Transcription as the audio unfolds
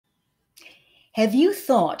Have you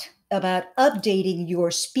thought about updating your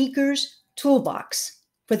speaker's toolbox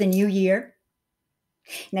for the new year?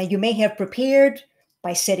 Now, you may have prepared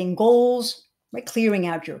by setting goals, by clearing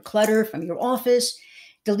out your clutter from your office,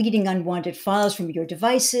 deleting unwanted files from your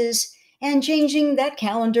devices, and changing that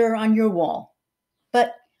calendar on your wall.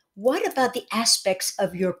 But what about the aspects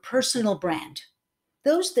of your personal brand?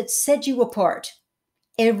 Those that set you apart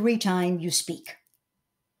every time you speak.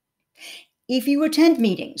 If you attend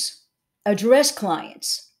meetings, address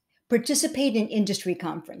clients, participate in industry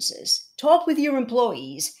conferences, talk with your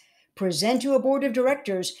employees, present to a board of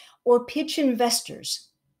directors, or pitch investors,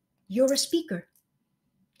 you're a speaker.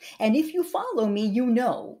 And if you follow me, you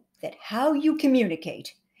know that how you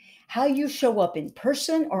communicate, how you show up in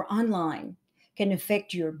person or online, can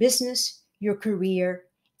affect your business, your career,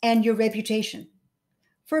 and your reputation,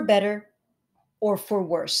 for better or for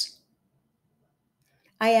worse.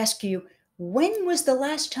 I ask you, when was the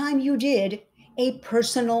last time you did a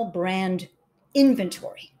personal brand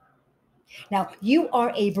inventory? Now, you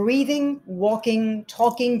are a breathing, walking,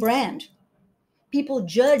 talking brand. People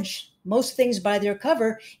judge most things by their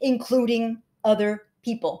cover, including other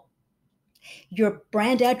people. Your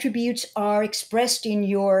brand attributes are expressed in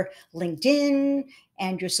your LinkedIn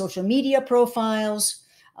and your social media profiles,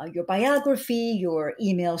 your biography, your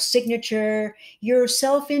email signature, your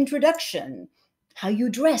self introduction, how you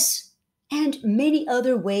dress, and many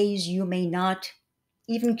other ways you may not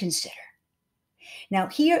even consider. Now,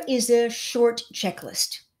 here is a short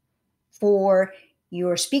checklist for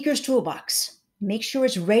your speaker's toolbox. Make sure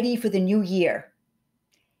it's ready for the new year.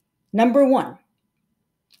 Number one,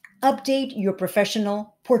 update your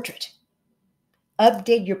professional portrait.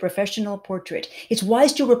 Update your professional portrait. It's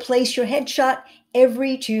wise to replace your headshot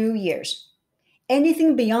every 2 years.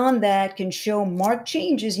 Anything beyond that can show marked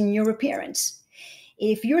changes in your appearance.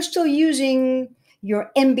 If you're still using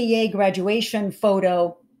your MBA graduation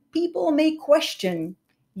photo, people may question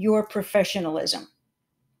your professionalism.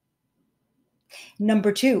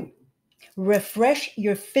 Number two, refresh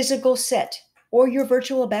your physical set or your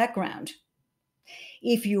virtual background.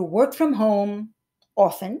 If you work from home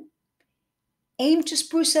often, aim to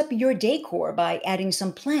spruce up your decor by adding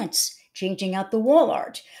some plants, changing out the wall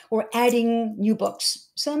art, or adding new books,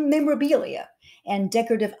 some memorabilia, and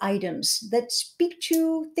decorative items that speak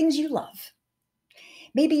to things you love.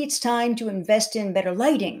 Maybe it's time to invest in better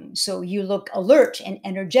lighting so you look alert and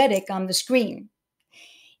energetic on the screen.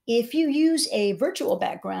 If you use a virtual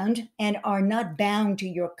background and are not bound to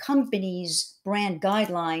your company's brand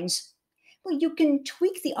guidelines, well, you can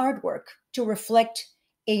tweak the artwork to reflect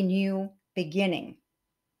a new beginning.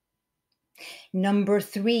 Number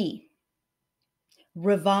three,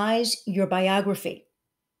 revise your biography.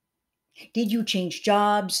 Did you change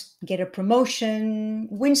jobs, get a promotion,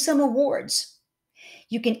 win some awards?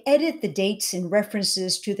 You can edit the dates and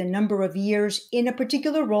references to the number of years in a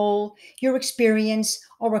particular role, your experience,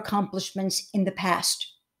 or accomplishments in the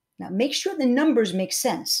past. Now, make sure the numbers make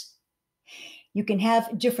sense. You can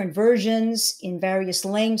have different versions in various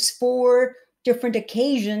lengths for different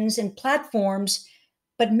occasions and platforms,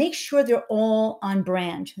 but make sure they're all on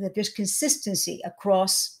brand, that there's consistency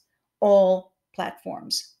across all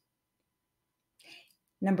platforms.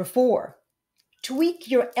 Number four, tweak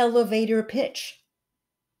your elevator pitch.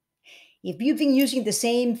 If you've been using the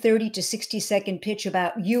same 30 to 60-second pitch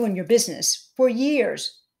about you and your business for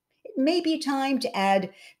years, it may be time to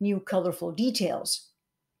add new colorful details.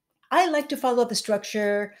 I like to follow the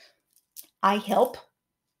structure: I help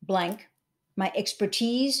blank, my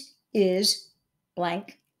expertise is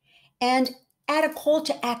blank, and add a call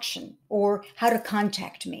to action or how to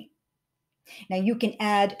contact me. Now, you can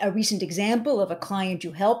add a recent example of a client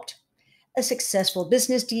you helped, a successful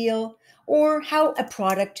business deal, or how a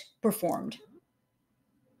product performed.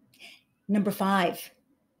 Number five,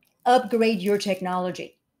 upgrade your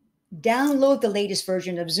technology. Download the latest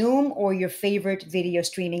version of Zoom or your favorite video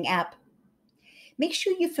streaming app. Make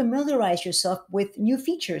sure you familiarize yourself with new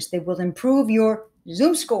features that will improve your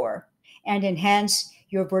ZoomScore and enhance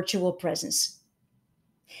your virtual presence.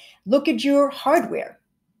 Look at your hardware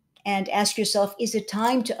and ask yourself, is it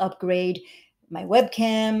time to upgrade my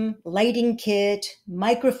webcam, lighting kit,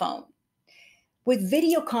 microphone? With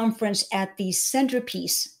video conference at the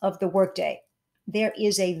centerpiece of the workday, there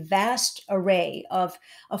is a vast array of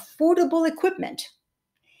affordable equipment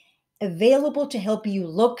available to help you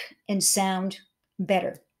look and sound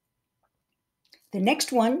better. The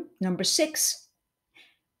next one, number six,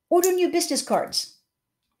 order new business cards.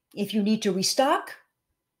 If you need to restock,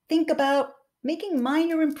 think about making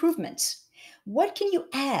minor improvements. What can you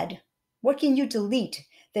add? What can you delete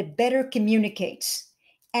that better communicates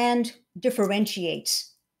and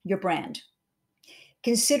differentiates your brand?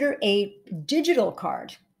 Consider a digital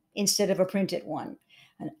card instead of a printed one.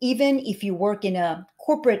 And even if you work in a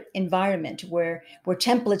corporate environment where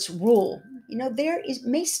templates rule,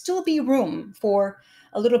 may still be room for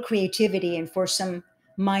a little creativity and for some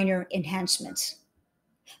minor enhancements.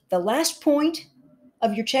 The last point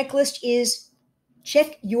of your checklist is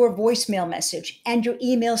check your voicemail message and your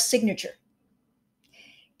email signature.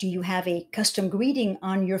 Do you have a custom greeting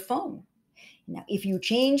on your phone? Now, if you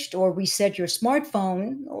changed or reset your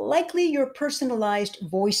smartphone, likely your personalized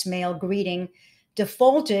voicemail greeting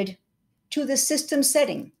defaulted to the system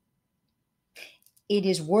setting. It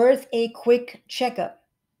is worth a quick checkup.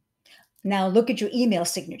 Now, look at your email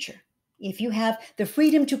signature. If you have the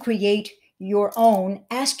freedom to create your own,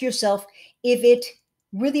 ask yourself if it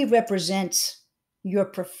really represents your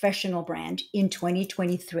professional brand in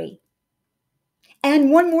 2023.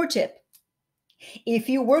 And one more tip: if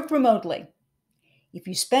you work remotely, if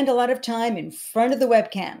you spend a lot of time in front of the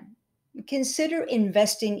webcam, consider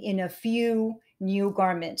investing in a few new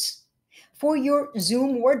garments for your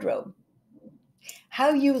Zoom wardrobe.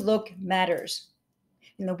 How you look matters.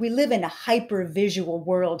 We live in a hyper visual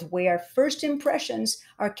world where first impressions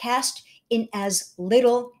are cast in as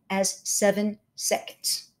little as 7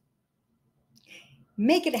 seconds.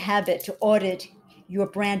 Make it a habit to audit your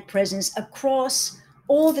brand presence across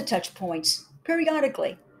all the touch points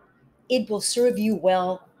periodically. It will serve you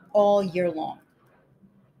well all year long.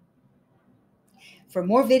 For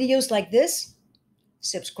more videos like this,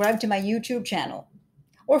 subscribe to my YouTube channel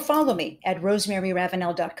or follow me at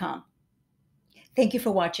rosemaryravinal.com. Thank you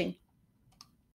for watching.